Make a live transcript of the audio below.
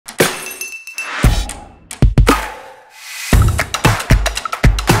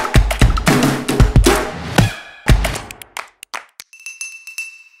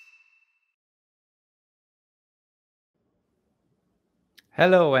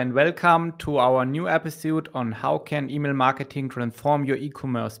Hello and welcome to our new episode on how can email marketing transform your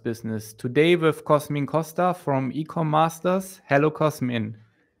e-commerce business. Today with Cosmin Costea from Ecom Masters. Hello, Cosmin.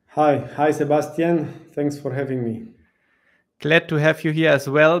 Hi, Sebastian. Thanks for having me. Glad to have you here as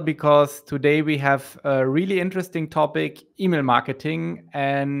well because today we have a really interesting topic, email marketing,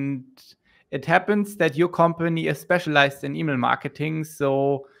 and it happens that your company is specialized in email marketing.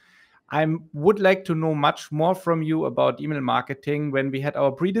 So I would like to know much more from you about email marketing. When we had our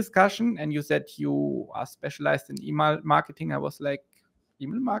pre-discussion and you said you are specialized in email marketing, I was like,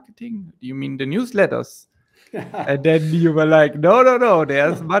 email marketing? Do you mean the newsletters? And then you were like, no,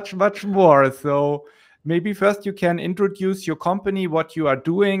 there's much more. So maybe first you can introduce your company, what you are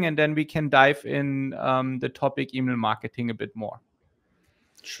doing, and then we can dive in the topic email marketing a bit more.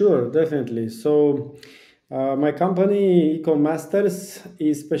 Sure, definitely. My company, Ecom Masters,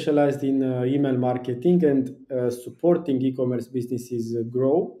 is specialized in email marketing and supporting e-commerce businesses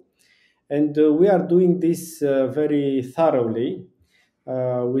grow. And we are doing this very thoroughly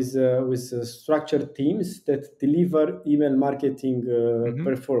with structured teams that deliver email marketing Mhm.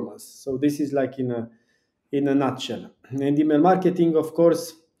 performance. So this is like in a nutshell. And email marketing, of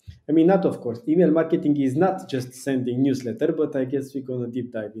course, I mean, not of course, email marketing is not just sending newsletter, but I guess we're going to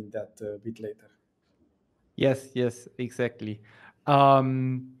deep dive in that a bit later. Yes, exactly.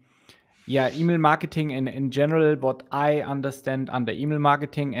 Um, yeah, email marketing in general, what I understand under email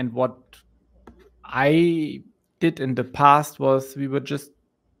marketing and what I did in the past was we were just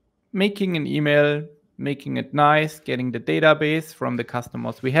making an email, making it nice, getting the database from the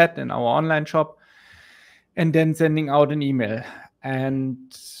customers we had in our online shop, and then sending out an email. And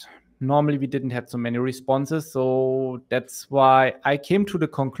normally we didn't have so many responses. So that's why I came to the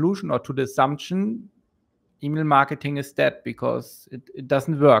conclusion or to the assumption email marketing is dead because it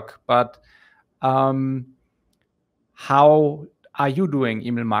doesn't work. But um, how are you doing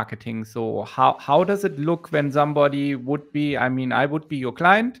email marketing? So how does it look when somebody would be, I mean, I would be your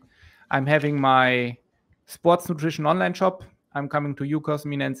client. I'm having my sports nutrition online shop. I'm coming to you,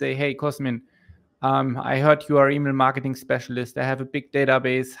 Cosmin, and say, hey, Cosmin, I heard you are email marketing specialist. I have a big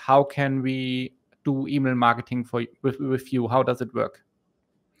database. How can we do email marketing with you? How does it work?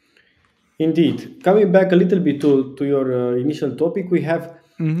 Indeed. Coming back a little bit to your initial topic, we have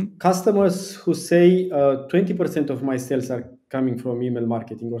Hmm. customers who say 20% of my sales are coming from email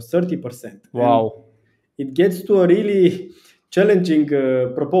marketing or 30%. And Wow. it gets to a really challenging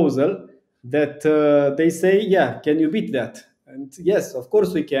proposal that they say, yeah, can you beat that? And yes, of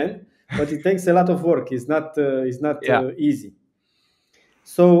course we can, but it takes a lot of work. It's not Yeah. easy.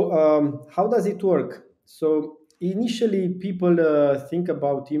 So how does it work? So initially, people think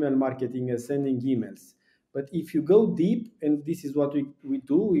about email marketing as sending emails. But if you go deep, and this is what we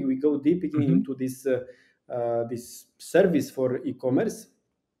do, we go deep Hmm. into this service for e-commerce,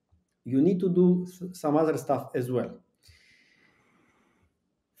 you need to do some other stuff as well.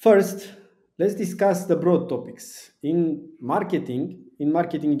 First, let's discuss the broad topics in marketing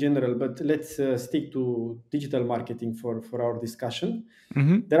in general, but let's stick to digital marketing for our discussion.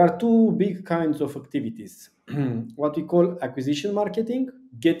 Hmm. There are two big kinds of activities what we call acquisition marketing,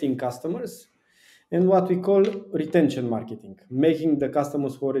 getting customers, and what we call retention marketing, making the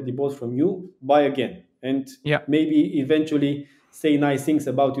customers who already bought from you buy again and Yeah. maybe eventually say nice things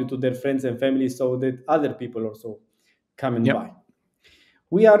about you to their friends and family so that other people also come and Yeah. buy.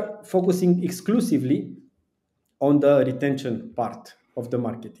 We are focusing exclusively on the retention part of the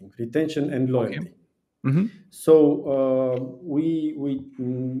marketing, retention and Okay. loyalty. Hmm. So we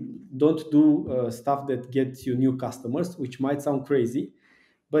don't do stuff that gets you new customers, which might sound crazy,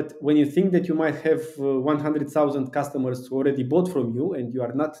 but when you think that you might have 100,000 customers who already bought from you and you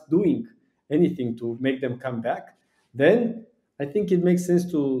are not doing anything to make them come back, then I think it makes sense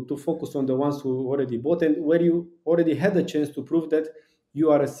to focus on the ones who already bought and where you already had a chance to prove that you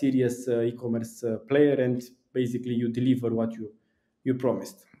are a serious e-commerce player and basically you deliver what you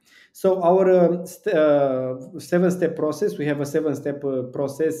promised. So our 7-step process, we have a 7-step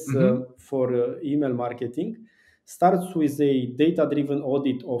process Hmm. for email marketing. Starts with a data-driven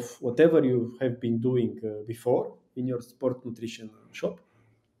audit of whatever you have been doing before in your sport nutrition shop,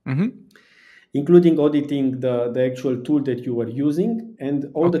 Hmm. including auditing the actual tool that you were using and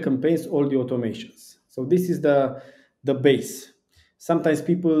all the Okay. campaigns, all the automations. So this is the base. Sometimes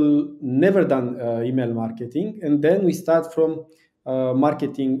people never done email marketing, and then we start from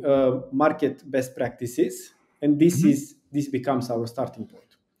market best practices, and Hmm. this becomes our starting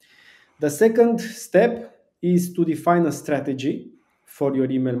point. The second step is to define a strategy for your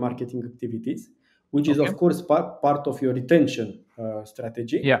email marketing activities, which is, Okay. of course, part of your retention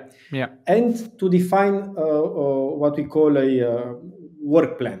strategy, Yeah. and to define what we call a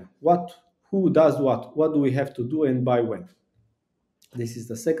work plan. Who does what do we have to do and by when. This is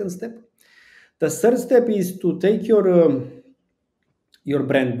the second step. The third step is to take your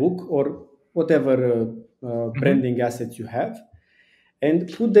brand book or whatever branding assets you have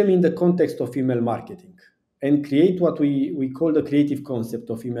and put them in the context of email marketing and create what we call the creative concept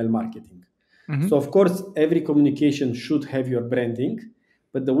of email marketing. So of course, every communication should have your branding,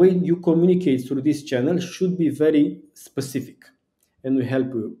 but the way you communicate through this channel should be very specific, and we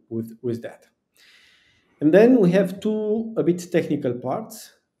help you with that. And then we have two a bit technical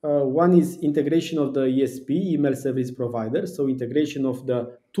parts. One is integration of the ESP, email service provider, so integration of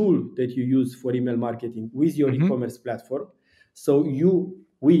the tool that you use for email marketing with your e-commerce platform. So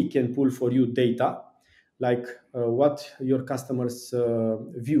we can pull for you data like what your customers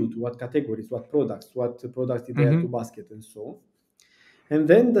viewed, what categories, what products did they add to basket, and so on. And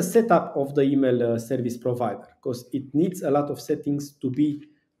then the setup of the email service provider, because it needs a lot of settings to be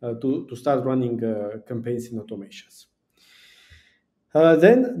to start running campaigns and automations.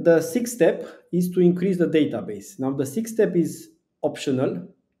 Then the sixth step is to increase the database. Now the sixth step is optional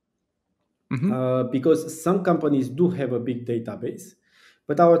because some companies do have a big database.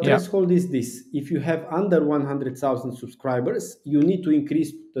 But our threshold is this. If you have under 100,000 subscribers, you need to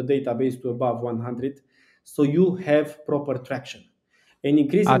increase the database to above 100 so you have proper traction. And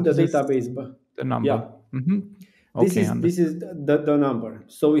increasing the database... the number. Yeah. Okay, this is the number.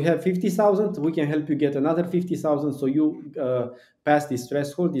 So we have 50,000. We can help you get another 50,000. So you pass this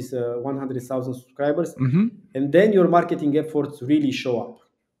threshold, this 100,000 subscribers. And then your marketing efforts really show up.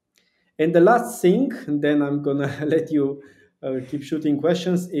 And the last thing, and then I'm going to let you keep shooting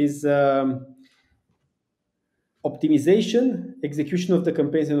questions, is optimization, execution of the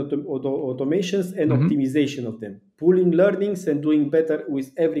campaigns and automations, and optimization of them. Pulling learnings and doing better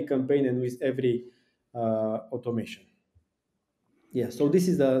with every campaign and with every automation. Yeah, so this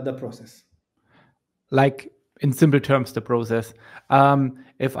is the process. Like, in simple terms, the process.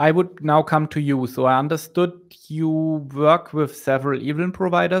 If I would now come to you, so I understood you work with several email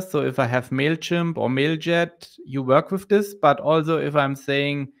providers. So if I have MailChimp or MailJet, you work with this. But also if I'm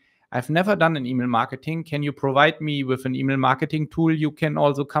saying, I've never done an email marketing, can you provide me with an email marketing tool? You can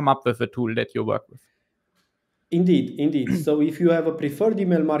also come up with a tool that you work with. Indeed. So if you have a preferred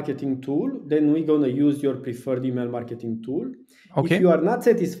email marketing tool, then we're going to use your preferred email marketing tool. Okay. If you are not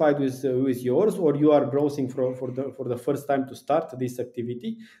satisfied with yours, or you are browsing for the first time to start this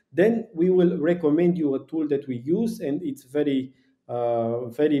activity, then we will recommend you a tool that we use, and it's very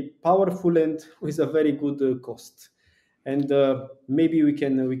powerful and with a very good cost. And maybe we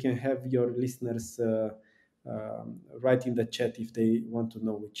can have your listeners write in the chat if they want to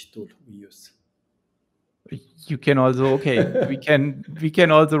know which tool we use. You can also, we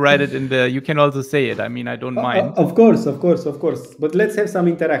can also write it in the, you can also say it. I mean, I don't mind. Of course. But let's have some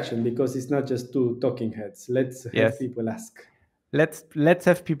interaction, because it's not just two talking heads. Let's have people ask. Let's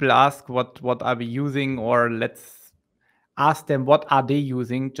have people ask what are we using, or let's ask them what are they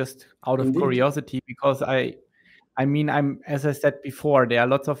using, just out of curiosity, because I mean, as I said before, there are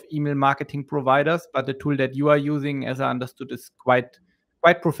lots of email marketing providers, but the tool that you are using, as I understood, is quite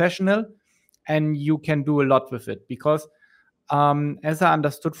professional. And you can do a lot with it, because as I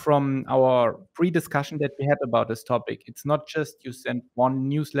understood from our pre-discussion that we had about this topic, it's not just you send one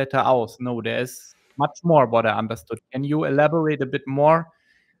newsletter out. No, there's much more what I understood. Can you elaborate a bit more?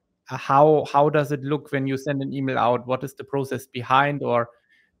 How does it look when you send an email out? What is the process behind? Or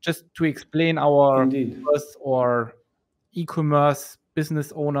just to explain our viewers or e-commerce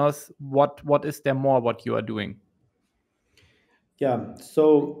business owners, what is there more what you are doing? Yeah,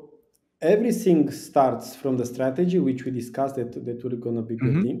 so everything starts from the strategy, which we discussed that we're going to be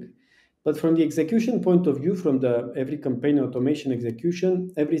building. But from the execution point of view, from the every campaign automation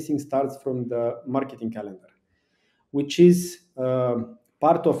execution, everything starts from the marketing calendar, which is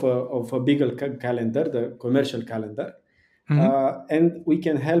part of a bigger calendar, the commercial calendar. And we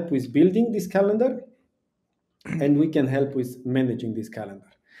can help with building this calendar, and we can help with managing this calendar.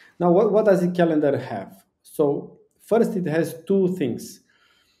 Now, what does the calendar have? So first, it has two things.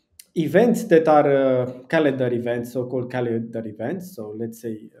 Events that are calendar events, so-called calendar events. So let's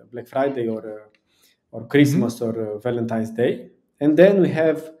say Black Friday or Christmas or Valentine's Day. And then we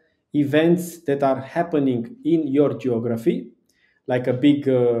have events that are happening in your geography, like a big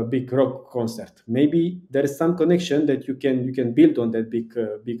rock concert. Maybe there is some connection that you can build on that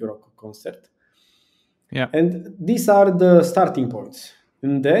big rock concert. Yeah. And these are the starting points.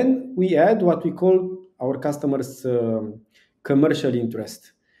 And then we add what we call our customers' commercial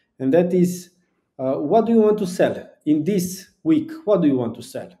interest. And that is, what do you want to sell in this week? What do you want to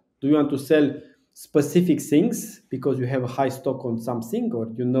sell? Do you want to sell specific things because you have a high stock on something, or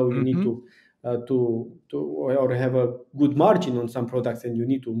you need to or have a good margin on some products and you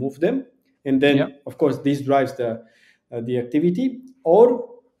need to move them, and then of course this drives the activity. Or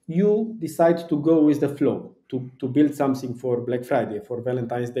you decide to go with the flow, to build something for Black Friday, for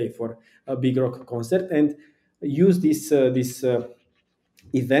Valentine's Day, for a big rock concert, and use this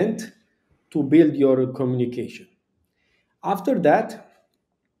event to build your communication. After that,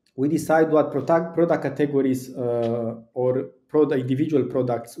 we decide what product categories or individual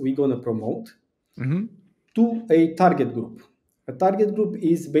products we're going to promote to a target group. A target group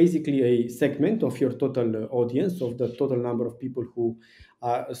is basically a segment of your total audience, of the total number of people who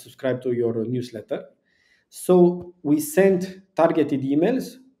subscribe to your newsletter. So we send targeted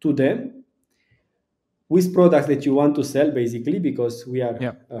emails to them with products that you want to sell, basically, because we are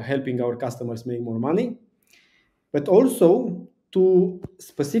helping our customers make more money. But also to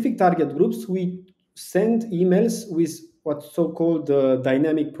specific target groups, we send emails with what's so-called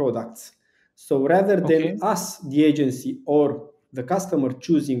dynamic products. So rather than us, the agency, or the customer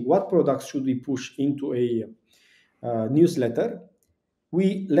choosing what products should we push into a newsletter,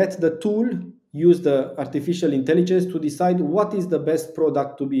 we let the tool use the artificial intelligence to decide what is the best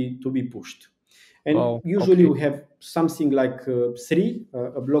product to be pushed. And usually we have something like a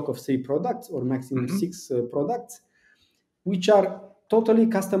block of 3 products, or maximum 6 products, which are totally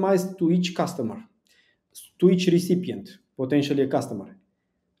customized to each customer, to each recipient, potentially a customer.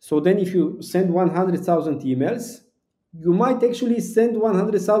 So then if you send 100,000 emails, you might actually send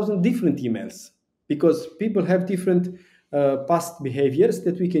 100,000 different emails, because people have different past behaviors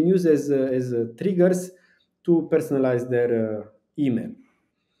that we can use as triggers to personalize their email.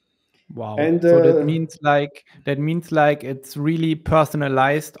 Wow. And so that means like it's really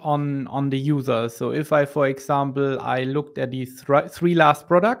personalized on the user. So if I, for example, I looked at these 3 last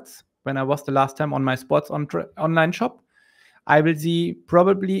products when I was the last time on my sports online shop, I will see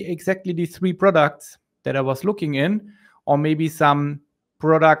probably exactly the 3 products that I was looking in, or maybe some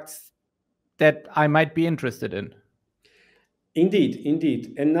products that I might be interested in.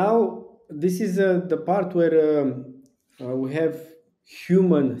 Indeed. And now this is the part where we have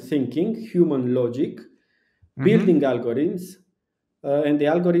human thinking, human logic, building algorithms, and the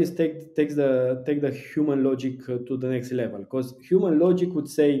algorithms take the human logic to the next level. Because human logic would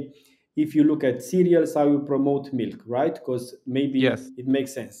say, if you look at cereals, how you promote milk, right? Because maybe it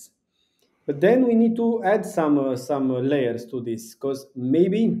makes sense. But then we need to add some layers to this, because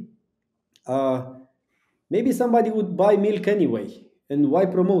maybe somebody would buy milk anyway, and why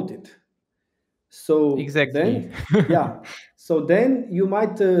promote it? So then, so then you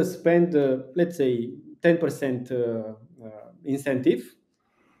might spend, let's say, 10% incentive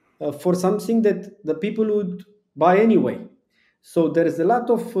for something that the people would buy anyway. So there is a lot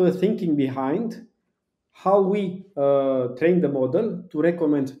of thinking behind how we train the model to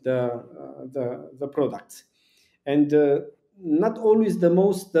recommend the products. And not always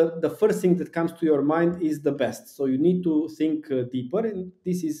the first thing that comes to your mind is the best. So you need to think deeper, and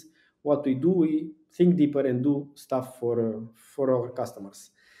this is what we do. We think deeper and do stuff for our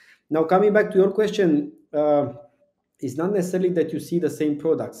customers. Now, coming back to your question, it's not necessarily that you see the same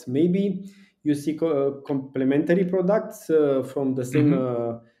products. Maybe you see complementary products from the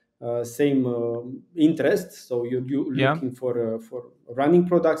same interest. So you're looking for running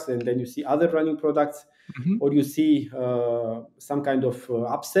products, and then you see other running products, or you see some kind of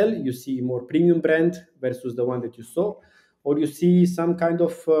upsell. You see more premium brand versus the one that you saw, or you see some kind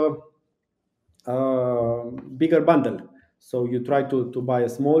of bigger bundle. So you try to buy a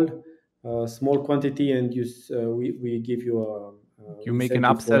small quantity, and we give you you make an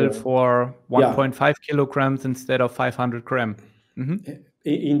upsell for 1.5 kilograms instead of 500 gram.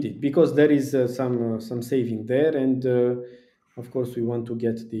 Indeed, because there is some saving there, and of course we want to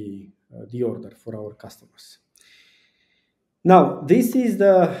get the order for our customers. Now, this is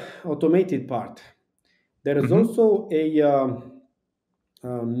the automated part. There is also a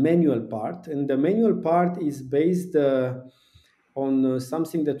manual part, and the manual part is based on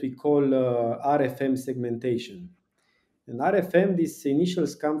something that we call RFM segmentation. And RFM, these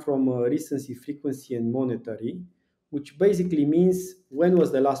initials come from recency, frequency, and monetary, which basically means when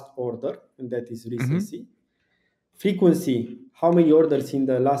was the last order, and that is recency. Frequency, how many orders in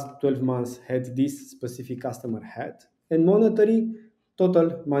the last 12 months had this specific customer had, and monetary,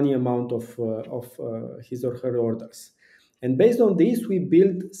 total money amount of his or her orders. And based on this, we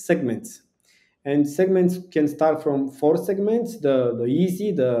build segments. And segments can start from 4 segments, the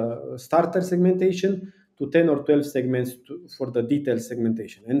easy, the starter segmentation, to 10 or 12 segments for the detailed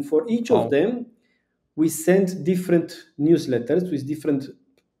segmentation. And for each of them, we send different newsletters with different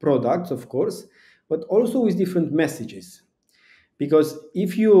products, of course, but also with different messages. Because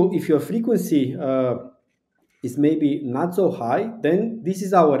if your frequency is maybe not so high, then this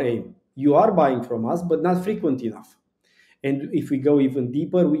is our aim. You are buying from us, but not frequent enough. And if we go even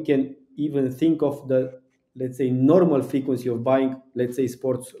deeper, we can even think of the, let's say, normal frequency of buying, let's say,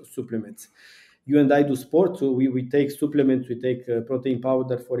 sports supplements. You and I do sports, so we take supplements, we take protein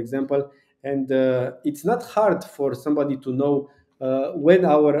powder, for example, and it's not hard for somebody to know when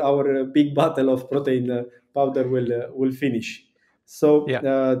our big bottle of protein powder will finish. So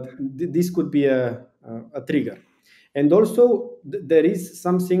Yeah. this could be a trigger. And also there is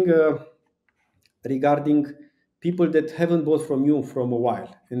something regarding people that haven't bought from you from a while,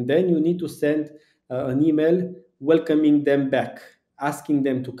 and then you need to send an email welcoming them back, asking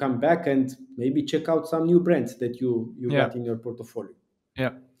them to come back and maybe check out some new brands that you Yeah. got in your portfolio.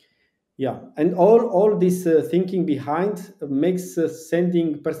 Yeah. Yeah, and all this thinking behind makes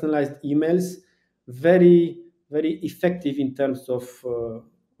sending personalized emails very effective in terms of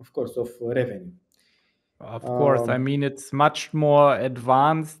course, of revenue. Of course. I Um, mean, it's much more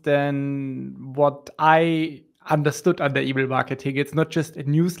advanced than what I understood under email marketing. It's not just a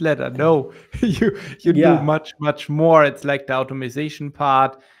newsletter. No, you do yeah, much more. It's like the automation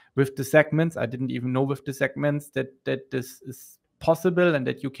part with the segments. I didn't even know with the segments that this is possible and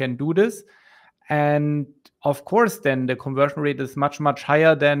that you can do this. And of course, then the conversion rate is much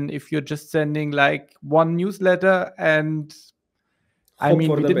higher than if you're just sending like one newsletter. And I hope mean,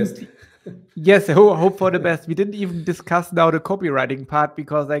 for we the didn't. best. Yes, hope for the best. We didn't even discuss now the copywriting part,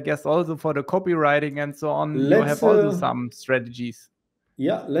 because I guess also for the copywriting and so on, you Let's have also some strategies.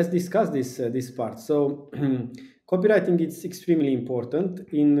 Yeah, let's discuss this part. So, copywriting is extremely important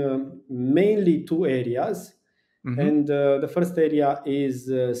in mainly two areas, Hmm. and the first area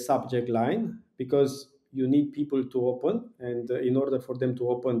is subject line, because you need people to open, and in order for them to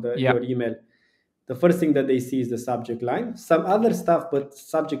open Yeah. your email, the first thing that they see is the subject line. Some other stuff, but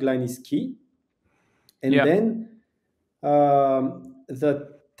subject line is key. And Yeah. then the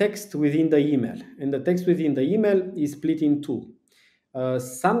text within the email, and the text within the email is split in two.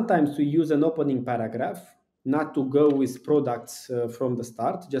 Sometimes we use an opening paragraph, not to go with products from the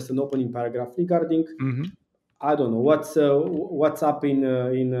start, just an opening paragraph regarding, Hmm. I don't know, what's up in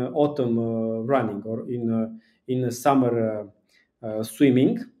autumn running, or in summer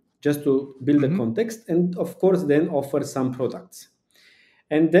swimming, just to build a Hmm. context, and of course then offer some products.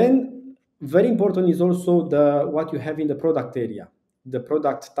 And then very important is also the what you have in the product area, the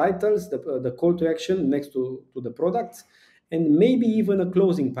product titles, the call to action next to the products, and maybe even a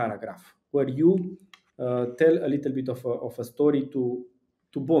closing paragraph where you tell a little bit of a story to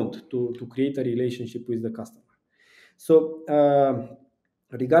bond, to create a relationship with the customer. So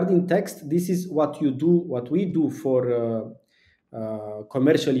regarding text, this is what we do for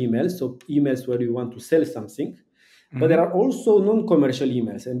commercial emails, so emails where you want to sell something. But there Hmm. are also non-commercial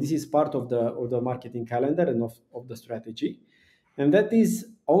emails, and this is part of the marketing calendar and of the strategy. And that is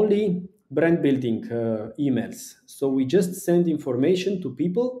only brand building emails. So we just send information to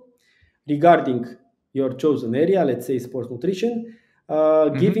people regarding your chosen area, let's say sports nutrition,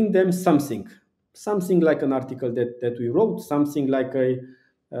 Hmm. giving them something like an article that we wrote, something like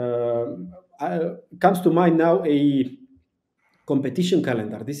comes to mind now, a competition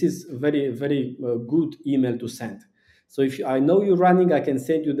calendar. This is very good email to send. So if I know you're running, I can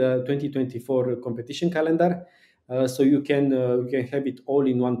send you the 2024 competition calendar, so you can have it all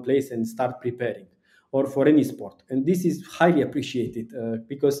in one place and start preparing, or for any sport. And this is highly appreciated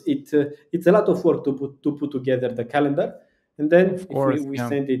because it's a lot of work to put together the calendar, and then Of if course. we Yeah.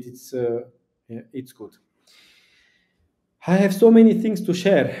 send it, it's good. I have so many things to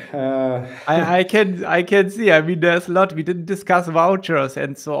share. I can see. I mean, there's a lot. We didn't discuss vouchers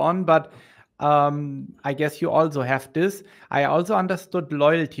and so on, but I guess you also have this. I also understood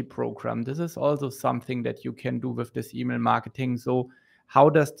loyalty program. This is also something that you can do with this email marketing. So how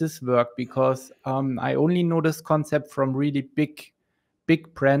does this work? Because I only know this concept from really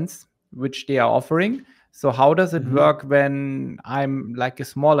big brands which they are offering. So how does it Mhm. work when I'm like a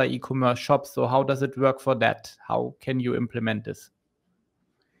smaller e-commerce shop? So how does it work for that? How can you implement this?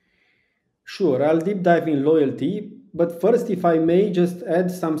 Sure, I'll deep dive in loyalty, but first, if I may just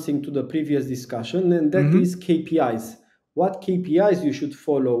add something to the previous discussion, and that Hmm. is KPIs. What KPIs you should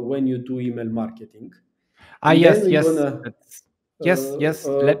follow when you do email marketing? Ah, And then yes, we're yes. gonna, That's yes.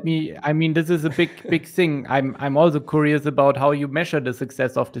 uh, uh, Let me. I mean, this is a big thing. I'm also curious about how you measure the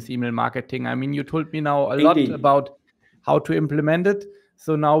success of this email marketing. I mean, you told me now a lot indeed, about how to implement it.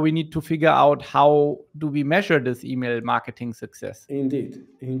 So now we need to figure out how do we measure this email marketing success. indeed.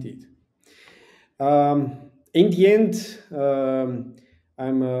 In the end,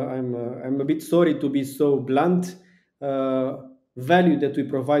 I'm a bit sorry to be so blunt. Value that we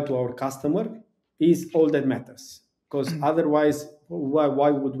provide to our customer is all that matters. Because otherwise, why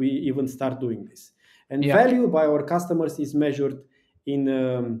would we even start doing this? And Yeah. value by our customers is measured in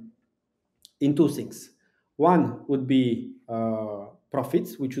two things. One would be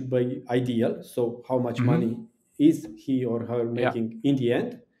profits, which would be ideal. So how much money is he or her Yeah. making in the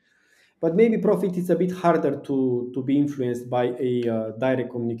end? But maybe profit is a bit harder to be influenced by a direct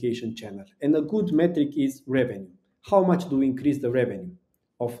communication channel. And a good metric is revenue. How much do we increase the revenue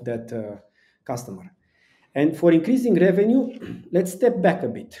of that customer? And for increasing revenue, let's step back a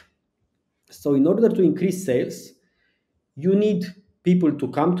bit. So in order to increase sales, you need people to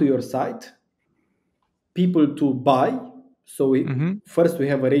come to your site, people to buy. So first we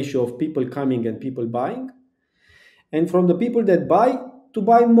have a ratio of people coming and people buying. And from the people that buy, to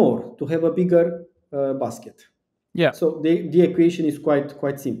buy more, to have a bigger basket. Yeah. So the equation is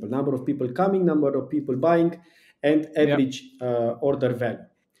quite simple. Number of people coming, number of people buying, and average order value.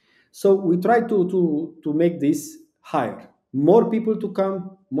 So we try to make this higher. More people to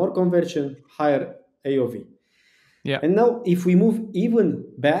come, more conversion, higher AOV. Yeah. And now if we move even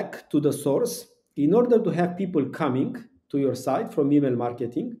back to the source, in order to have people coming to your site from email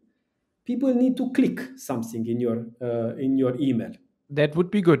marketing, people need to click something in your email. That would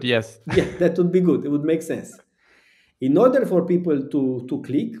be good, yes. Yeah, that would be good. It would make sense. In order for people to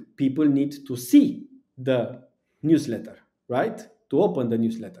click, people need to see the newsletter, right? To open the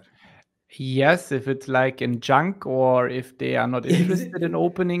newsletter. Yes, if it's like in junk or if they are not interested in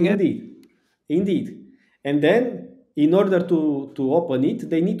opening it. Indeed. And then in order to open it,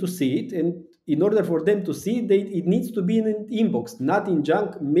 they need to see it. And in order for them to see it, it needs to be in an inbox, not in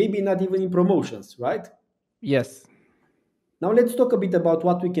junk, maybe not even in promotions, right? Yes. Now let's talk a bit about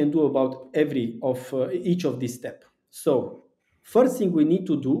what we can do about each of these steps. So first thing we need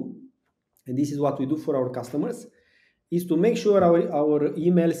to do, and this is what we do for our customers, is to make sure our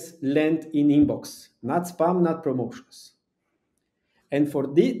emails land in inbox, not spam, not promotions. And for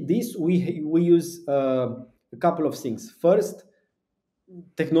this, we use a couple of things. First,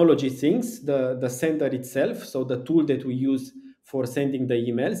 technology things, the sender itself, so the tool that we use for sending the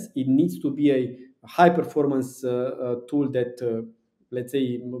emails, it needs to be a high performance tool that, let's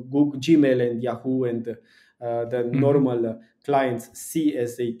say, Google, Gmail and Yahoo and the normal clients see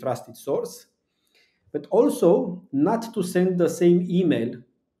as a trusted source. But also not to send the same email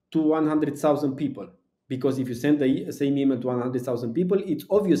to 100,000 people. Because if you send the same email to 100,000 people, it's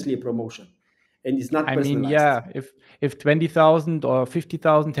obviously a promotion and it's not personalized. Yeah, if 20,000 or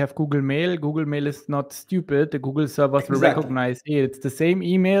 50,000 have Google Mail is not stupid. The Google servers will recognize, hey, it's the same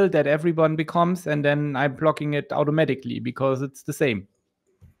email that everyone becomes, and then I'm blocking it automatically because it's the same.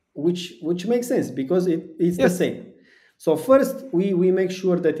 Which makes sense because it's the same. So first, we make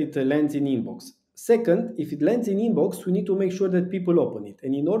sure that it lands in inbox. Second, if it lands in inbox, we need to make sure that people open it.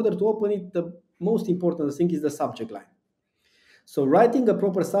 And in order to open it, the most important thing is the subject line. So writing a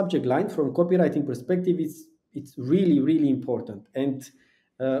proper subject line from copywriting perspective it's really, really important. And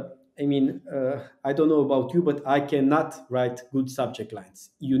I don't know about you, but I cannot write good subject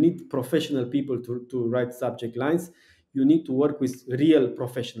lines. You need professional people to write subject lines. You need to work with real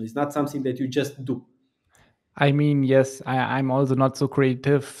professionals. It's not something that you just do. Yes, I'm also not so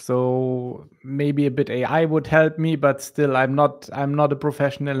creative, so maybe a bit AI would help me, but still, I'm not a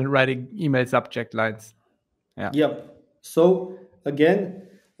professional in writing email subject lines. Yeah. Yep. So again,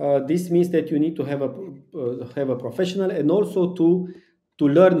 this means that you need to have a professional and also to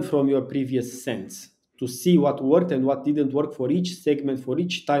learn from your previous sends, to see what worked and what didn't work for each segment, for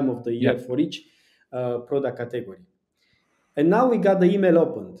each time of the year, for each product category. And now we got the email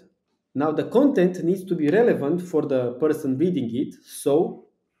opened. Now the content needs to be relevant for the person reading it, so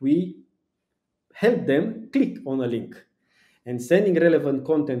we help them click on a link. And sending relevant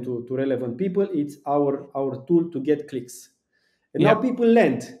content to relevant people, it's our tool to get clicks. And now people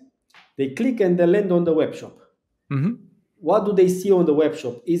land. They click and they land on the web shop. What do they see on the web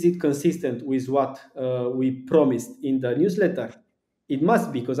shop? Is it consistent with what we promised in the newsletter? It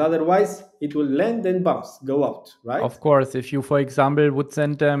must be, because otherwise it will land and bounce, go out, right? Of course, if you, for example, would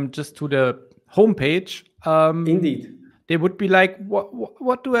send them just to the homepage, indeed, they would be like,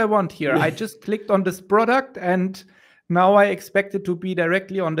 what do I want here? I just clicked on this product and now I expect it to be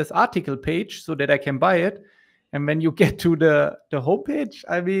directly on this article page so that I can buy it. And when you get to the homepage,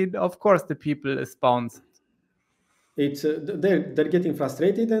 of course, the people is bounced. It's they're getting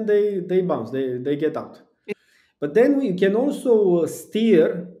frustrated and they bounce, they get out. But then we can also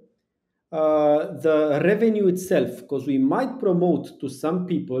steer the revenue itself, because we might promote to some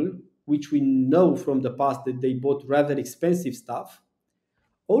people which we know from the past that they bought rather expensive stuff,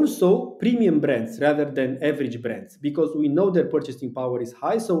 Also premium brands rather than average brands, because we know their purchasing power is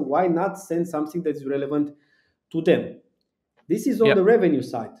high, so why not send something that is relevant to them? This is on Yeah. the revenue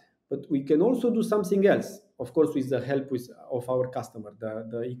side, but we can also do something else, of course, with the help of our customer,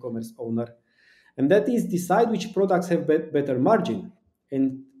 the e-commerce owner, and that is decide which products have better margin, and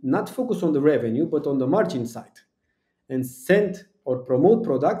not focus on the revenue but on the margin side, and send or promote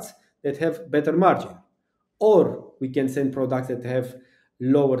products that have better margin. Or we can send products that have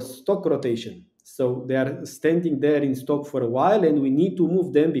lower stock rotation. So they are standing there in stock for a while, and we need to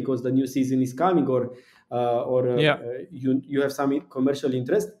move them because the new season is coming, Yeah. you have some commercial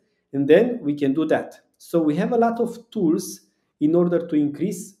interest, and then we can do that. So we have a lot of tools in order to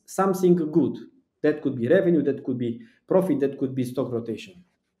increase something good. That could be revenue, that could be profit, that could be stock rotation.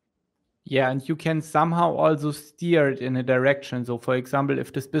 Yeah, and you can somehow also steer it in a direction. So, for example,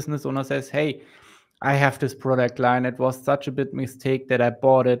 if this business owner says, "Hey, I have this product line. It was such a big mistake that I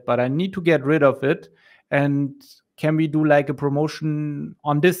bought it, but I need to get rid of it. And can we do like a promotion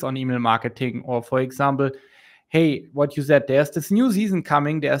on this on email marketing?" Or, for example, "Hey, what you said, there's this new season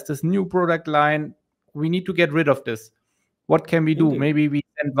coming, there's this new product line. We need to get rid of this. What can we do? Indeed. Maybe we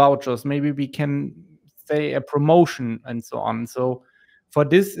send vouchers, maybe we can say a promotion and so on." So, for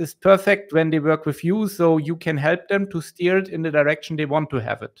this is perfect when they work with you, so you can help them to steer it in the direction they want to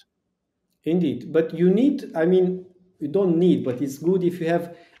have it. Indeed, but you need, I mean, you don't need, but it's good if you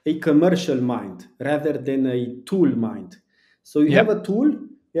have a commercial mind rather than a tool mind. So you Yeah. have a tool,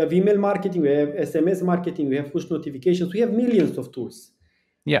 we have email marketing, we have SMS marketing, we have push notifications, we have millions of tools.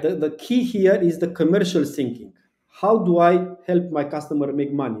 Yeah. The key here is the commercial thinking. How do I help my customer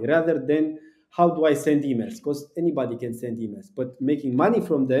make money rather than how do I send emails? Because anybody can send emails, but making money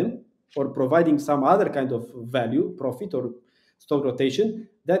from them or providing some other kind of value, profit or stock rotation,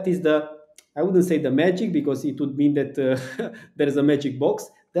 that is I wouldn't say the magic because it would mean that there is a magic box.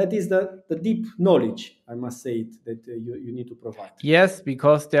 That is the deep knowledge, I must say it, that you need to provide. Yes,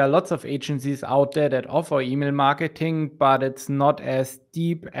 because there are lots of agencies out there that offer email marketing, but it's not as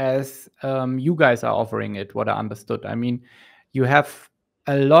deep as you guys are offering it, what I understood. I mean, you have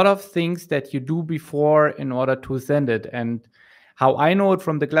a lot of things that you do before in order to send it. And how I know it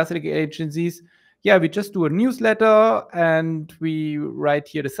from the classic agencies, yeah, we just do a newsletter and we write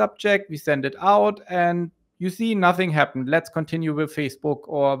here the subject, we send it out, and you see nothing happened. Let's continue with Facebook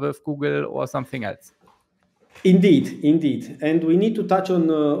or with Google or something else. Indeed, indeed, and we need to touch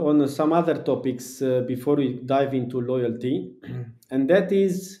on some other topics before we dive into loyalty, and that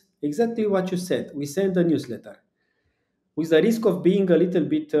is exactly what you said. We send a newsletter with the risk of being a little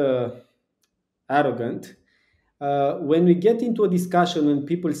bit arrogant. When we get into a discussion and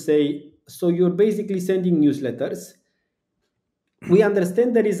people say, "So you're basically sending newsletters," we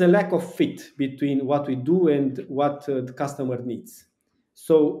understand there is a lack of fit between what we do and what the customer needs.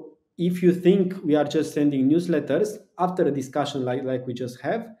 So if you think we are just sending newsletters after a discussion like we just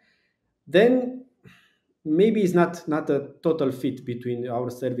have, then maybe it's not a total fit between our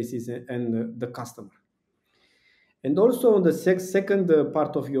services and the customer. And also on the second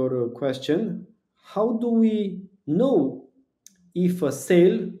part of your question, how do we know if a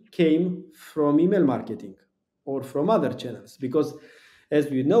sale came from email marketing or from other channels? Because as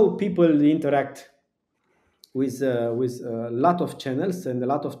we know, people interact with a lot of channels and a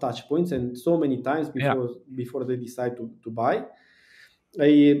lot of touch points, and so many times Yeah. before they decide to buy.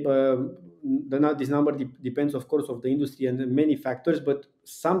 This number depends, of course, of the industry and many factors, but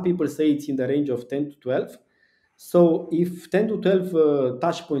some people say it's in the range of 10 to 12. So if 10 to 12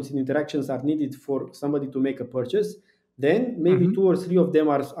 touch points and interactions are needed for somebody to make a purchase, then maybe Mhm. two or three of them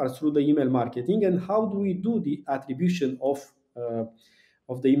are through the email marketing. And how do we do the attribution of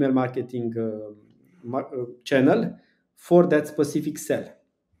the email marketing channel for that specific cell?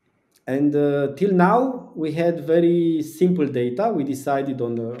 And till now, we had very simple data. We decided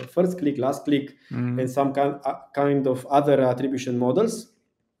on the first click, last click, and Mhm. some kind of other attribution models.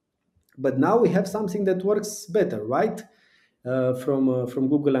 But now we have something that works better, right? From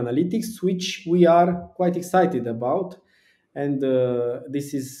Google Analytics, which we are quite excited about. And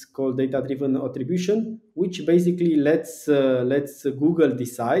this is called data-driven attribution, which basically lets Google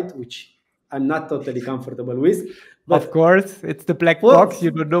decide, which I'm not totally comfortable with, Of but course, it's the black for box.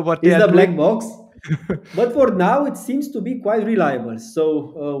 You don't know what they is are the black doing. box. But for now, it seems to be quite reliable.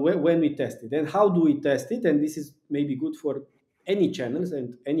 So when we test it, and how do we test it? And this is maybe good for any channels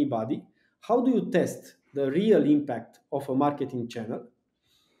and anybody. How do you test the real impact of a marketing channel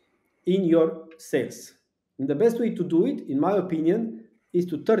in your sales? And the best way to do it, in my opinion, is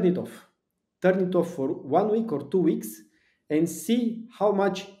to turn it off. Turn it off for 1 week or 2 weeks and see how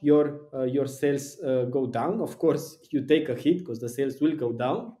much your sales go down. Of course, you take a hit because the sales will go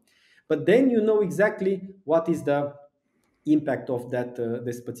down, but then you know exactly what is the impact of that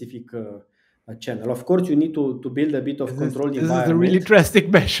the specific channel. Of course, you need to build a bit of controlled This is a really environment. drastic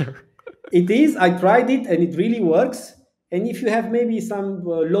measure. It is. I tried it and it really works. And if you have maybe some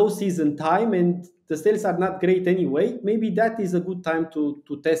low season time and the sales are not great anyway, maybe that is a good time to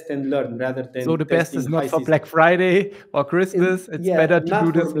test and learn rather So than the best testing is not high for season. Black Friday or Christmas. It's Yeah, better to do not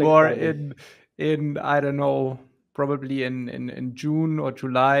for this Black more Friday. in I don't know, probably in June or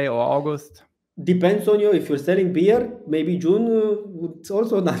July or August. Depends on you. If you're selling beer, maybe June would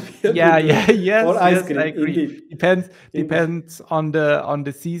also not be a Yeah, good yeah, or yes, ice yes, I cream. agree. Indeed, indeed, Depends on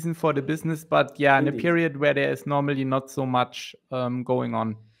the season for the business, but yeah, in a indeed. period where there is normally not so much going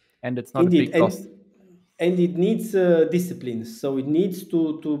on, and it's not a Indeed, big loss. and it needs discipline. So it needs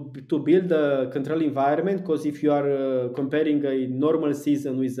to build a control environment, because if you are comparing a normal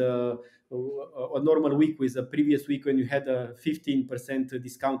season with a normal week with a previous week when you had a 15%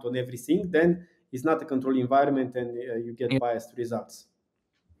 discount on everything, then it's not a control environment, and you get Yeah. biased results.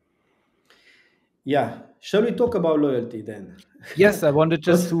 Yeah, shall we talk about loyalty then? Yes, I wanted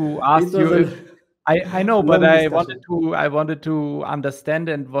just Because to it ask was you a if I know, but long discussion. I wanted to understand,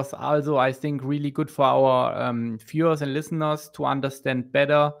 and was also, I think, really good for our viewers and listeners to understand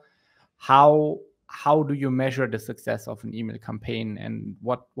better how do you measure the success of an email campaign, and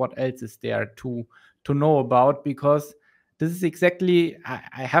what else is there to know about, because this is exactly,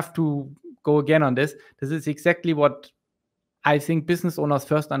 I have to go again on this. This is exactly what I think business owners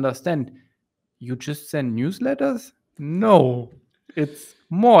first understand. You just send newsletters? No, it's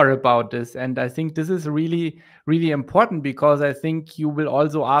more about this. And I think this is really, really important, because I think you will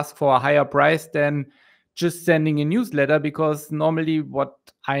also ask for a higher price than just sending a newsletter, because normally what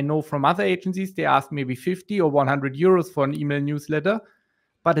I know from other agencies, they ask maybe 50 or 100 euros for an email newsletter,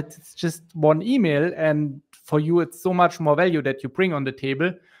 but it's just one email. And for you, it's so much more value that you bring on the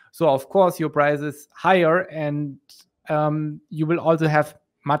table. So, of course, your price is higher, and you will also have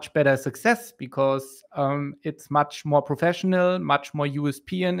much better success, because it's much more professional, much more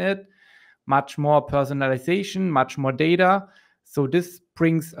USP in it, much more personalization, much more data. So this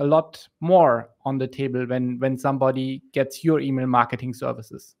brings a lot more on the table when somebody gets your email marketing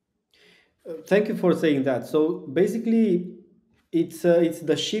services. Thank you for saying that. So basically, it's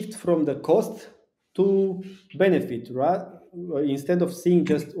the shift from the cost to benefit, right? Instead of seeing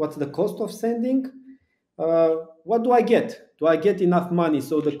just what's the cost of sending, what do I get? Do I get enough money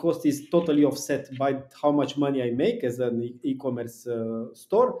so the cost is totally offset by how much money I make as an e-commerce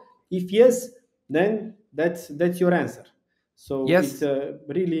store? If yes, then that's your answer. So it's Yes, a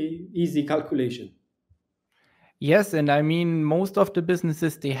really easy calculation. yes, and I mean, most of the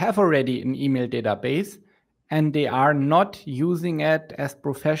businesses, they have already an email database, and they are not using it as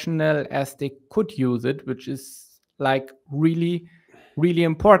professional as they could use it, which is like really, really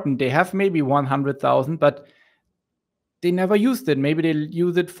important. They have maybe 100,000, but they never used it. Maybe they'll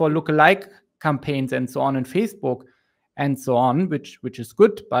use it for lookalike campaigns and so on in Facebook and so on, which is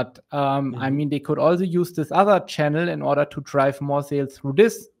good. But I Mhm. mean, they could also use this other channel in order to drive more sales through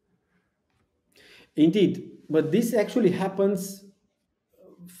this. Indeed, but this actually happens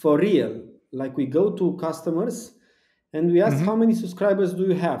for real. Like we go to customers and we ask, Hmm. how many subscribers do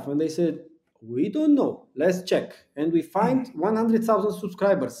you have? And they said, we don't know, let's check. And we find 100,000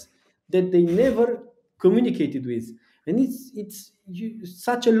 subscribers that they never communicated with. And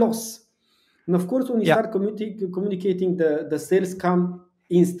such a loss. And of course, when you Yeah. start communicating, the sales come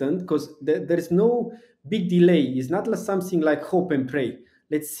instant, because there is no big delay. It's not like something like hope and pray.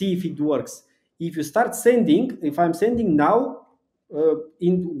 Let's see if it works. If you start sending, if I'm sending now,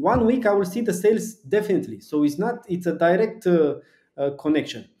 in 1 week I will see the sales definitely. So it's a direct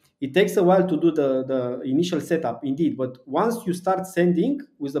connection. It takes a while to do the initial setup, indeed, but once you start sending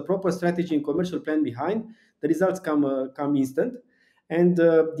with the proper strategy and commercial plan behind, the results come instant. And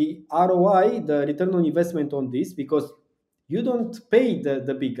the ROI, the return on investment on this, because you don't pay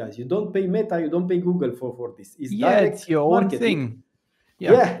the big guys, you don't pay Meta, you don't pay Google for this. It's Yeah, it's direct your own marketing. thing.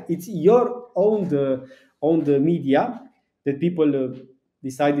 Yeah. Yeah, it's your own the media that people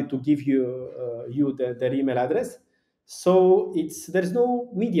decided to give you their email address. So there's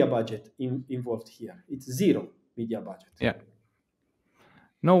no media budget involved here. It's zero media budget. Yeah.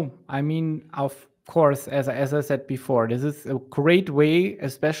 No, I mean, of course, as I said before, this is a great way,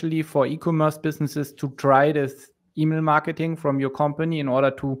 especially for e-commerce businesses, to try this email marketing from your company in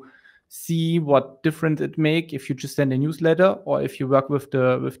order to see what difference it make if you just send a newsletter, or if you work with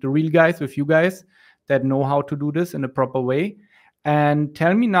the real guys, with you guys that know how to do this in a proper way. And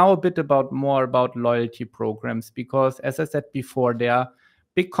tell me now a bit more about loyalty programs, because as I said before, there are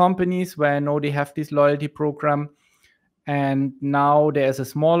big companies where I know they have this loyalty program, and now there's a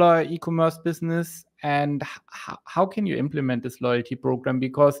smaller e-commerce business. And how can you implement this loyalty program?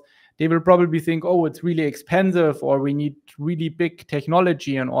 Because they will probably think, oh, it's really expensive, or we need really big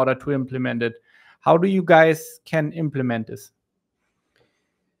technology in order to implement it. How do you guys can implement this?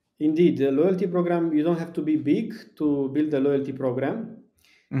 Indeed, the loyalty program, you don't have to be big to build a loyalty program.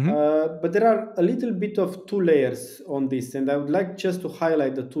 But there are a little bit of two layers on this, and I would like just to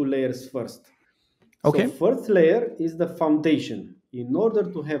highlight the two layers first. So, Okay. first layer is the foundation. In order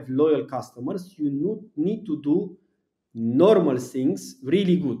to have loyal customers, you need to do normal things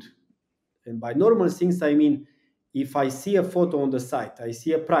really good. And by normal things, I mean if I see a photo on the site, I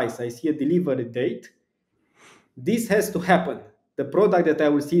see a price, I see a delivery date, this has to happen. The product that I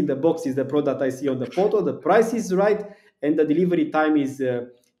will see in the box is the product I see on the photo, the price is right, and the delivery time is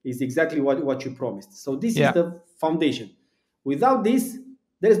exactly what you promised. So this is the foundation. Without this,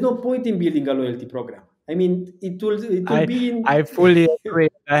 there is no point in building a loyalty program. I mean, it will be in. I fully agree.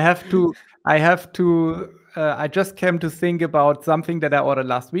 I just came to think about something that I ordered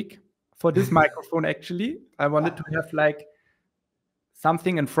last week for this microphone. Actually, I wanted to have like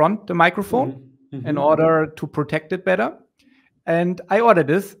something in front the microphone in order to protect it better. And I ordered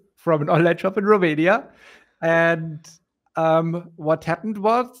this from an online shop in Romania. And what happened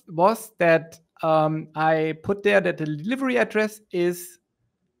was that I put there that the delivery address is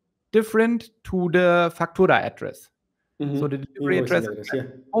different to the factura address. So the delivery address is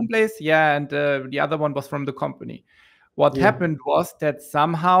home place, and the other one was from the company. What happened was that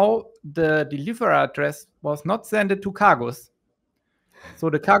somehow the delivery address was not sent to Cargos. So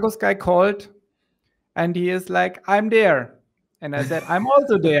the Cargos guy called, and he is like, "I'm there," and I said, "I'm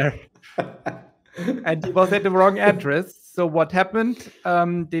also there," and he was at the wrong address. So what happened?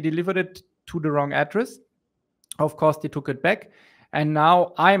 They delivered it to the wrong address. Of course, they took it back, and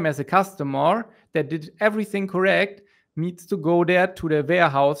now I'm, as a customer that did everything correct, needs to go there to the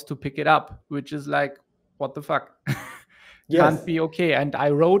warehouse to pick it up, which is like, what the fuck? Can't be okay. And I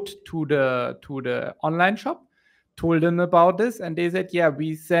wrote to the online shop, told them about this, and they said, yeah,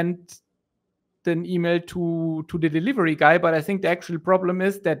 we sent an email to the delivery guy, but I think the actual problem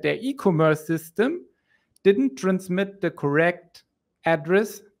is that their e-commerce system didn't transmit the correct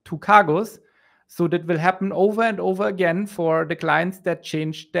address to Cargos. So that will happen over and over again for the clients that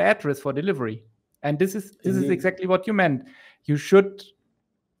change the address for delivery. And this is exactly what you meant. You should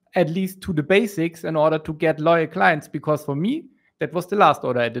at least do the basics in order to get loyal clients, because for me, that was the last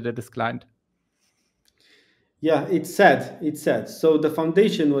order I did at this client. Yeah, it's sad. It's sad. So the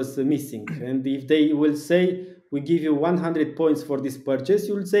foundation was missing. And if they will say, we give you 100 points for this purchase,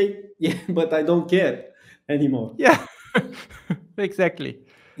 you will say, yeah, but I don't care anymore. Yeah, exactly.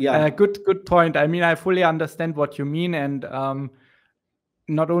 Yeah. Good point. I mean, I fully understand what you mean. And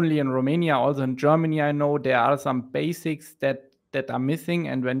not only in Romania, also in Germany, I know there are some basics that are missing.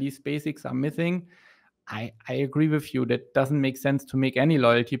 And when these basics are missing, I agree with you. That doesn't make sense to make any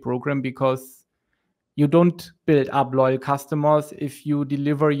loyalty program, because you don't build up loyal customers if you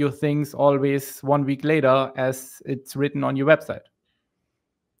deliver your things always 1 week later as it's written on your website.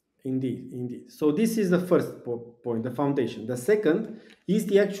 Indeed. So this is the first point, the foundation. The second is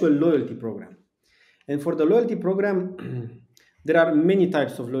the actual loyalty program. And for the loyalty program, there are many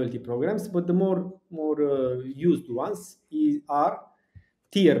types of loyalty programs, but the more used ones are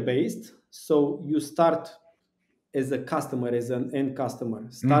tier-based. So you start as a customer, as an end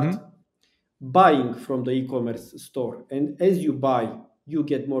customer, start buying from the e-commerce store. And as you buy, you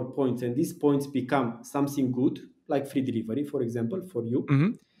get more points. And these points become something good, like free delivery, for example, for you.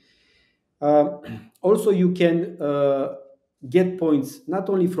 Also, you can get points not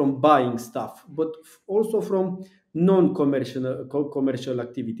only from buying stuff, but also from non-commercial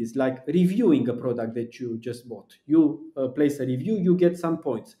activities, like reviewing a product that you just bought. You place a review, you get some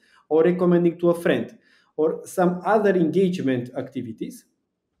points, or recommending to a friend, or some other engagement activities,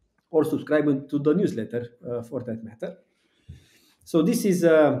 or subscribing to the newsletter, for that matter. So this is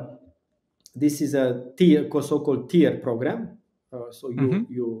a tier, so-called tier program. So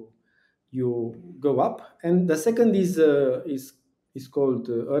you go up, and the second is called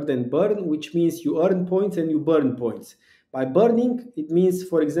earn and burn, which means you earn points and you burn points. By burning, it means,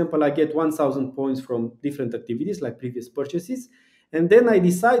 for example, I get 1,000 points from different activities like previous purchases, and then I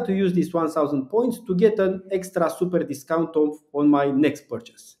decide to use these 1,000 points to get an extra super discount on my next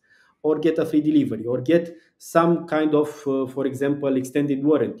purchase, or get a free delivery, or get some kind of, for example, extended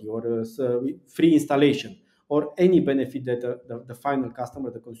warranty, or free installation, or any benefit that the final customer,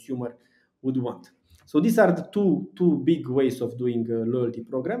 the consumer, would want. So these are the two big ways of doing loyalty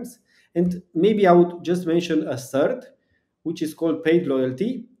programs. And maybe I would just mention a third, which is called paid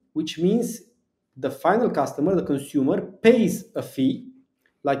loyalty, which means the final customer, the consumer, pays a fee,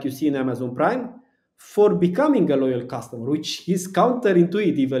 like you see in Amazon Prime, for becoming a loyal customer, which is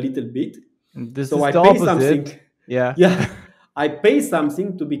counterintuitive a little bit. This So is I the pay something. opposite. Yeah. Yeah, I pay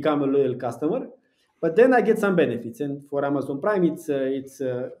something to become a loyal customer, but then I get some benefits. And for Amazon Prime, it's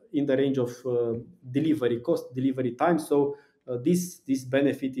in the range of delivery cost, delivery time. So this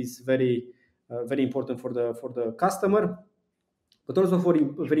benefit is very important for the customer, but also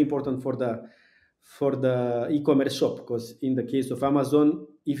very important for the e-commerce shop, because in the case of Amazon,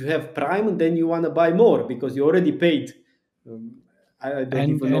 if you have Prime, then you want to buy more because you already paid. um, I don't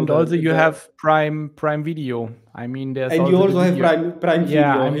even know And also you have Prime Video. I mean, there's and you also the also have video. Prime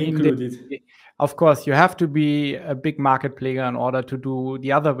Yeah, Video I mean, included. of course, you have to be a big market player in order to do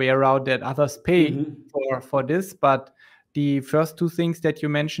the other way around, that others pay Mhm. for this. But the first two things that you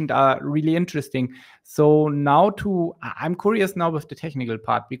mentioned are really interesting. So now I'm curious now with the technical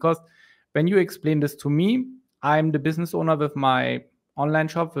part, because when you explain this to me, I'm the business owner with my online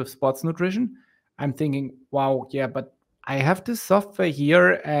shop with sports nutrition. I'm thinking, wow, yeah, but I have this software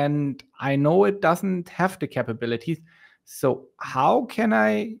here and I know it doesn't have the capabilities. So how can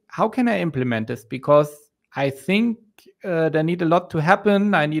I implement this? Because I think there need a lot to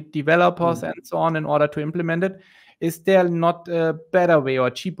happen. I need developers and so on in order to implement it. Is there not a better way or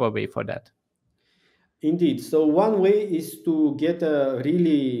cheaper way for that? Indeed. So one way is to get a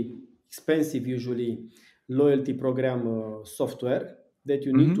really expensive, usually loyalty program software that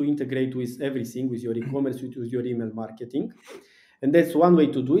you need to Hmm. integrate with everything, with your e-commerce, with your email marketing. And that's one way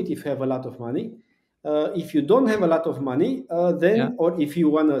to do it if you have a lot of money. If you don't have a lot of money, Yeah. then, or if you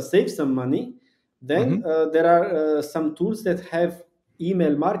want to save some money, then Hmm. there are some tools that have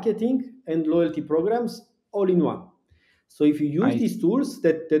email marketing and loyalty programs all in one. So if you use I these tools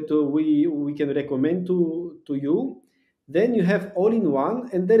that we can recommend to you, then you have all in one,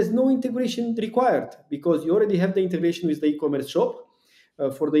 and there is no integration required because you already have the integration with the e-commerce shop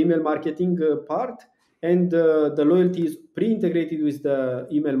for the email marketing part, and the loyalty is pre-integrated with the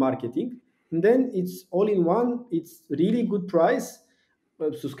email marketing. And then it's all in one. It's really good price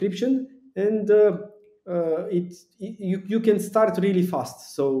subscription, and you can start really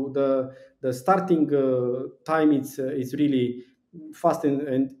fast. So the starting time is really fast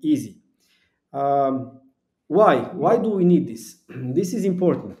and easy. Um, why no. do we need this? This is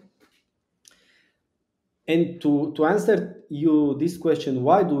important. And to answer you this question,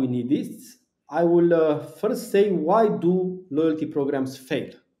 why do we need this? I will first say, why do loyalty programs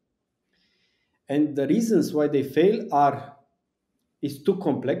fail? And the reasons why they fail are is too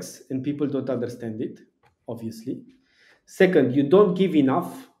complex and people don't understand it, obviously. Second, you don't give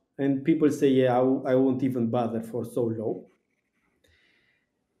enough and people say, yeah, I won't even bother for so low.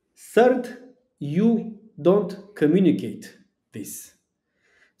 Third, you don't communicate this.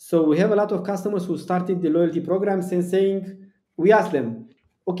 So we have a lot of customers who started the loyalty programs and saying, we ask them,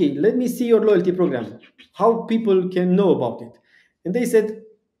 okay, let me see your loyalty program, how people can know about it. And they said,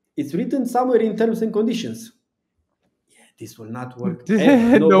 it's written somewhere in terms and conditions. Yeah, this will not work ever.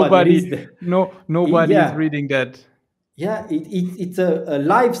 Nobody reads Nobody, the. nobody is Yeah, reading that. yeah, it's a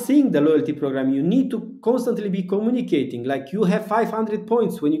live thing, the loyalty program. You need to constantly be communicating. Like you have 500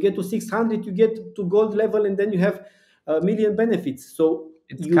 points. When you get to 600, you get to gold level, and then you have a million benefits. So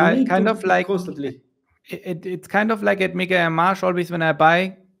It's you need kind to of be like constantly. it's kind of like at Mega and Marsh. Always when I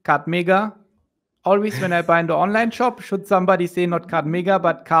buy card Mega, always when I buy in the online shop, should somebody say not card Mega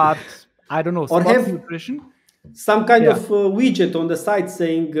but card, I don't know, Or sports have nutrition? some kind Yeah, of widget on the site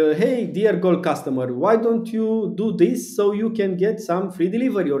saying, hey, dear gold customer, why don't you do this so you can get some free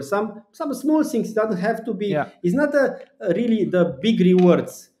delivery, or some small things. It doesn't have to be. yeah. It's not a really the big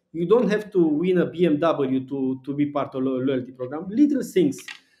rewards. You don't have to win a BMW to be part of a loyalty program. Little things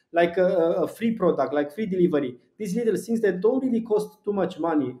like a free product, like free delivery. These little things that don't really cost too much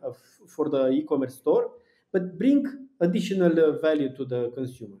money for the e-commerce store, but bring additional value to the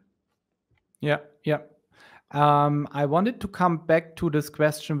consumer. Yeah, yeah. I wanted to come back to this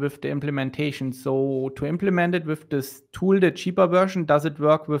question with the implementation. So to implement it with this tool, the cheaper version, does it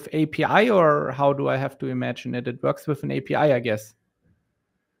work with API, or how do I have to imagine it? It works with an API, I guess.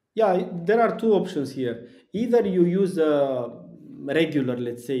 Yeah, there are two options here. Either you use a regular,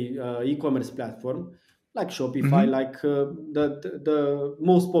 let's say, e-commerce platform like Shopify, Mm-hmm. like the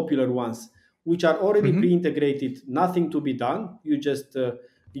most popular ones, which are already Mm-hmm. pre-integrated, nothing to be done. You just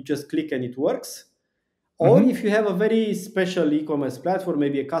click and it works. Or Mm-hmm. if you have a very special e-commerce platform,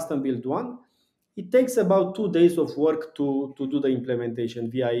 maybe a custom built one, it takes about 2 days of work to do the implementation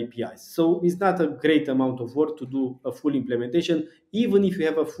via APIs. So it's not a great amount of work to do a full implementation, even if you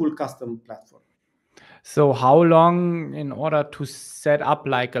have a full custom platform. So how long in order to set up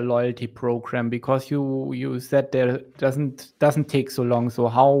like a loyalty program? Because you said there doesn't take so long. So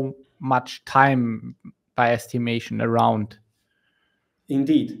how much time by estimation around?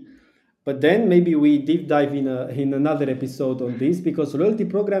 Indeed. But then maybe we deep dive in another episode on this, because loyalty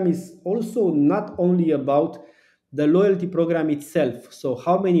program is also not only about the loyalty program itself. So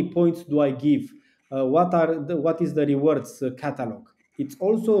how many points do I give? What is the rewards catalog? It's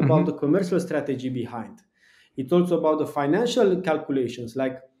also about the commercial strategy behind. It's also about the financial calculations.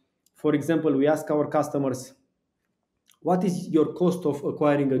 Like, for example, we ask our customers, what is your cost of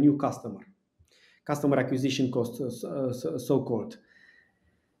acquiring a new customer? Customer acquisition cost, so called.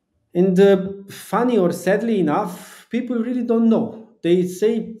 And funny or sadly enough, people really don't know. They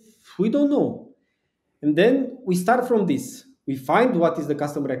say, we don't know. And then we start from this. We find what is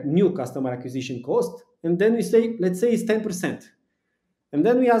the new customer acquisition cost. And then we say, let's say it's 10%. And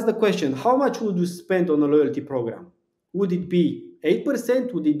then we ask the question, how much would you spend on a loyalty program? Would it be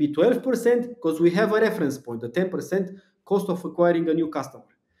 8%? Would it be 12%? Because we have a reference point, the 10% cost of acquiring a new customer.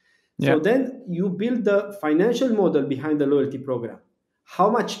 So then you build the financial model behind the loyalty program. How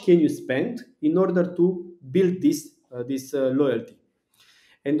much can you spend in order to build this loyalty?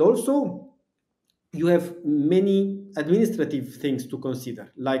 And also, you have many administrative things to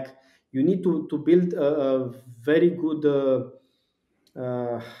consider. Like, you need to build a very good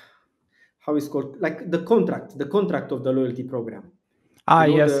how is called, like the contract of the loyalty program.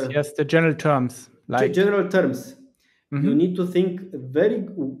 Yes, the general terms. Like general terms. You need to think very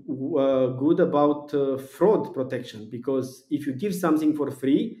good about fraud protection, because if you give something for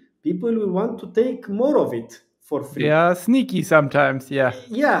free, people will want to take more of it for free. They are sneaky sometimes,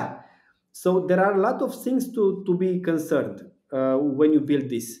 Yeah. So there are a lot of things to be concerned when you build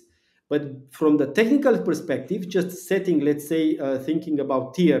this. But from the technical perspective, just setting, let's say, thinking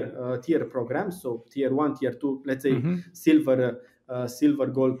about tier programs, so tier 1, tier 2, let's say silver,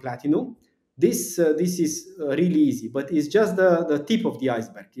 gold, platinum. This is really easy, but it's just the tip of the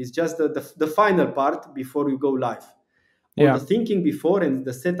iceberg. It's just the final part before you go live. All the thinking before and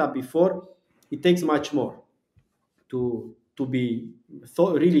the setup before, it takes much more to be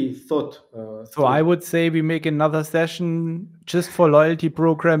really thought. So I would say we make another session just for loyalty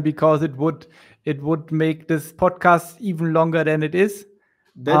program, because it would make this podcast even longer than it is.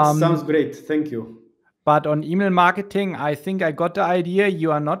 That sounds great. Thank you. But on email marketing, I think I got the idea.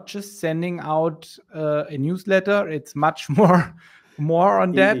 You are not just sending out a newsletter. It's much more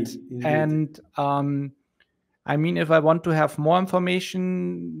on that. Indeed. And I mean, if I want to have more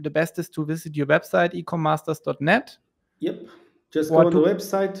information, the best is to visit your website, ecomasters.net. Yep. Just go on the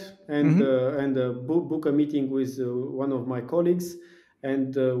website and book a meeting with one of my colleagues,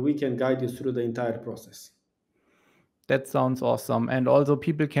 and we can guide you through the entire process. That sounds awesome. And also,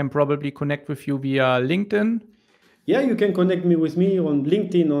 people can probably connect with you via LinkedIn. Yeah, you can connect with me on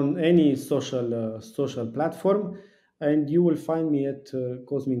LinkedIn, on any social platform, and you will find me at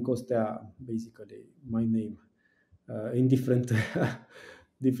Cosmin Costea, basically my name, in different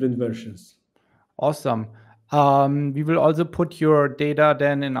versions. Awesome. We will also put your data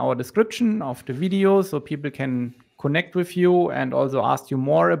then in our description of the video, so people can connect with you and also ask you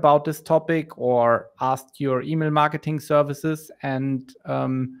more about this topic, or ask your email marketing services. And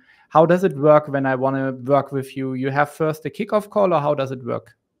how does it work when I want to work with you? You have first a kickoff call, or how does it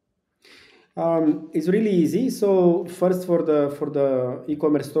work? It's really easy. So first, for the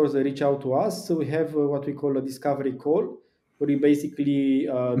e-commerce stores that reach out to us, so we have what we call a discovery call, where we basically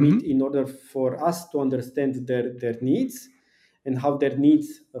meet in order for us to understand their needs and how their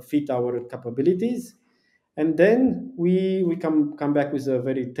needs fit our capabilities. And then we come back with a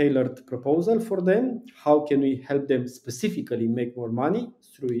very tailored proposal for them. How can we help them specifically make more money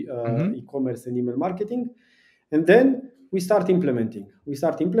through e-commerce and email marketing? And then we start implementing.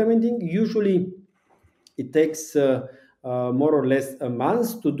 Usually it takes more or less a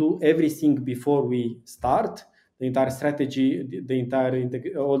month to do everything before we start. The entire strategy,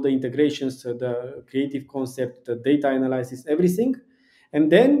 all the integrations, the creative concept, the data analysis, everything. And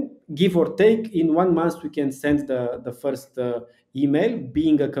then, give or take, in 1 month, we can send the first email,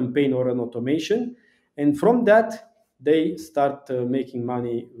 being a campaign or an automation. And from that, they start making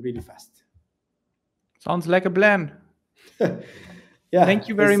money really fast. Sounds like a plan. Yeah. Thank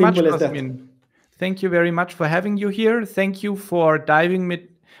you very much, Cosmin. Thank you very much for having you here. Thank you for diving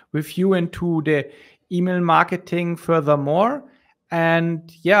with you into the email marketing furthermore.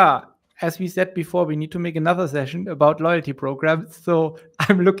 And yeah, as we said before, we need to make another session about loyalty programs. So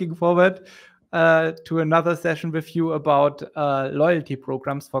I'm looking forward to another session with you about loyalty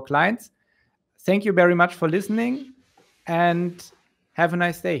programs for clients. Thank you very much for listening, and have a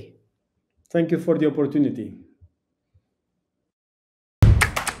nice day. Thank you for the opportunity.